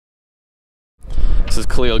This is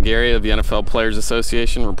Khalil Gary of the NFL Players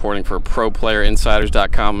Association reporting for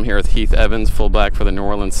ProPlayerInsiders.com. I'm here with Heath Evans, fullback for the New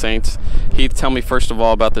Orleans Saints. Heath, tell me first of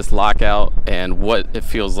all about this lockout and what it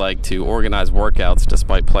feels like to organize workouts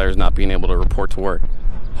despite players not being able to report to work.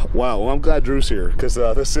 Wow, well, I'm glad Drew's here because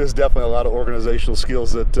this is definitely a lot of organizational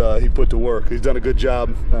skills that he put to work. He's done a good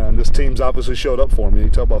job. This team's obviously showed up for him. You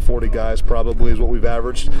talk about 40 guys probably is what we've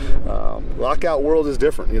averaged. Lockout world is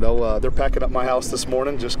different. They're packing up my house this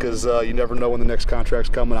morning just because you never know when the next contract's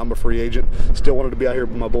coming. I'm a free agent. Still wanted to be out here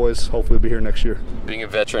with my boys. Hopefully be here next year. Being a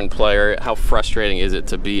veteran player, how frustrating is it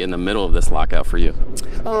to be in the middle of this lockout for you?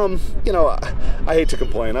 I hate to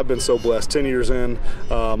complain. I've been so blessed. 10 years in.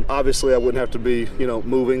 Obviously, I wouldn't have to be,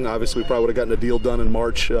 moving. Obviously, we probably would have gotten a deal done in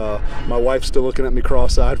March. My wife's still looking at me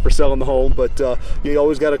cross-eyed for selling the home, but you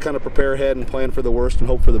always got to kind of prepare ahead and plan for the worst and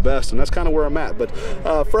hope for the best, and that's kind of where I'm at. But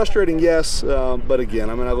frustrating, yes, but again,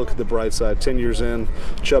 I look at the bright side. 10 years in,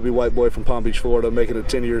 chubby white boy from Palm Beach, Florida, making it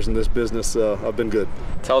 10 years in this business. I've been good.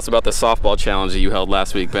 Tell us about the softball challenge that you held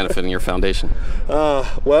last week benefiting your foundation.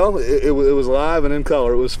 Well, it was live and in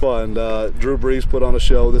color. It was fun. Drew Brees put on a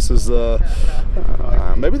show. This is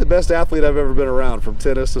maybe the best athlete I've ever been around, from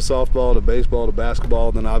tennis to softball to baseball to basketball,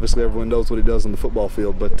 and then obviously everyone knows what he does on the football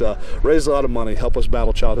field. But raised a lot of money, help us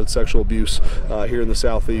battle childhood sexual abuse here in the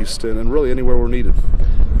Southeast and really anywhere we're needed.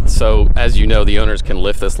 So, as you know, the owners can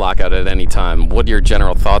lift this lockout at any time. What are your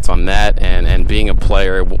general thoughts on that? And being a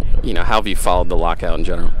player, how have you followed the lockout in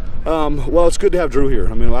general? Well, it's good to have Drew here.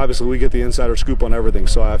 Obviously we get the insider scoop on everything,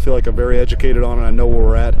 so I feel like I'm very educated on it. I know where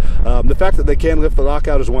we're at. The fact that they can lift the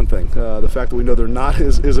lockout is one thing. The fact that we know they're not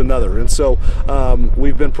is another. And so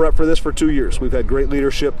we've been prepped for this for 2 years. We've had great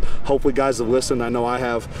leadership. Hopefully guys have listened. I know I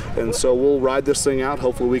have. And so we'll ride this thing out.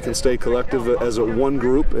 Hopefully we can stay collective as a one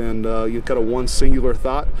group and kind of one singular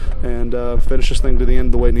thought and finish this thing to the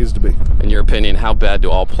end the way it needs to be. In your opinion, how bad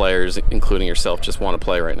do all players, including yourself, just want to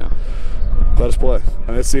play right now? Let us play.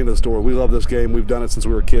 It's the end of the story. We love this game. We've done it since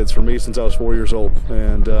we were kids. For me, since I was 4 years old.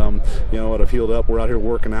 And you know what? I've healed up. We're out here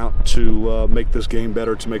working out to make this game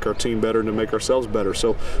better, to make our team better, and to make ourselves better.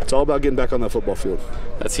 So it's all about getting back on that football field.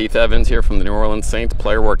 That's Heath Evans here from the New Orleans Saints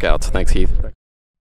Player Workouts. Thanks, Heath.